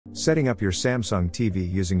Setting up your Samsung TV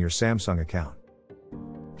using your Samsung account.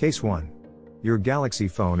 Case 1. Your Galaxy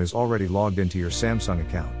phone is already logged into your Samsung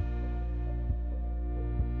account.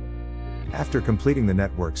 After completing the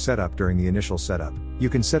network setup during the initial setup, you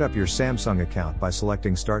can set up your Samsung account by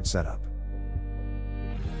selecting Start Setup.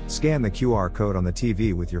 Scan the QR code on the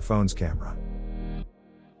TV with your phone's camera.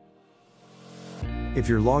 If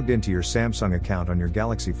you're logged into your Samsung account on your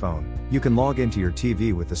Galaxy phone, you can log into your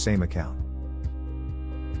TV with the same account.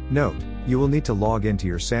 Note, you will need to log into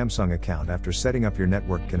your Samsung account after setting up your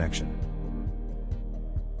network connection.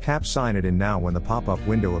 Tap Sign It In now when the pop-up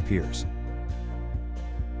window appears.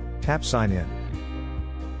 Tap Sign In.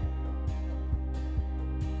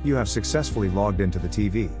 You have successfully logged into the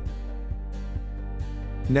TV.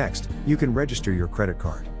 Next, you can register your credit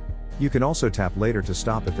card. You can also tap Later to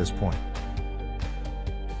stop at this point.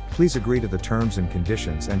 Please agree to the terms and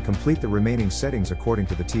conditions and complete the remaining settings according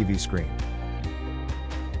to the TV screen.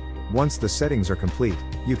 Once the settings are complete,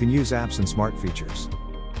 you can use apps and smart features.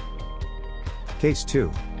 Case 2.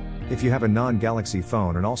 If you have a non-Galaxy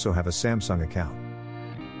phone and also have a Samsung account.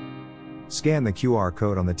 Scan the QR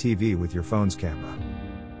code on the TV with your phone's camera.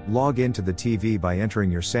 Log into the TV by entering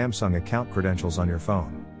your Samsung account credentials on your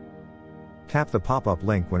phone. Tap the pop-up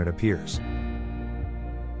link when it appears.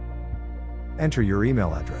 Enter your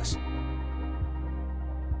email address.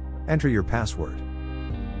 Enter your password.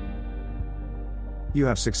 You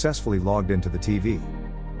have successfully logged into the TV.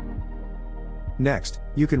 Next,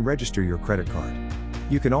 you can register your credit card.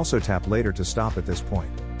 You can also tap Later to stop at this point.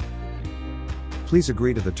 Please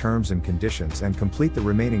agree to the terms and conditions and complete the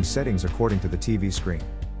remaining settings according to the TV screen.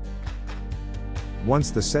 Once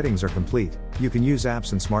the settings are complete, you can use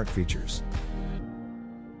apps and smart features.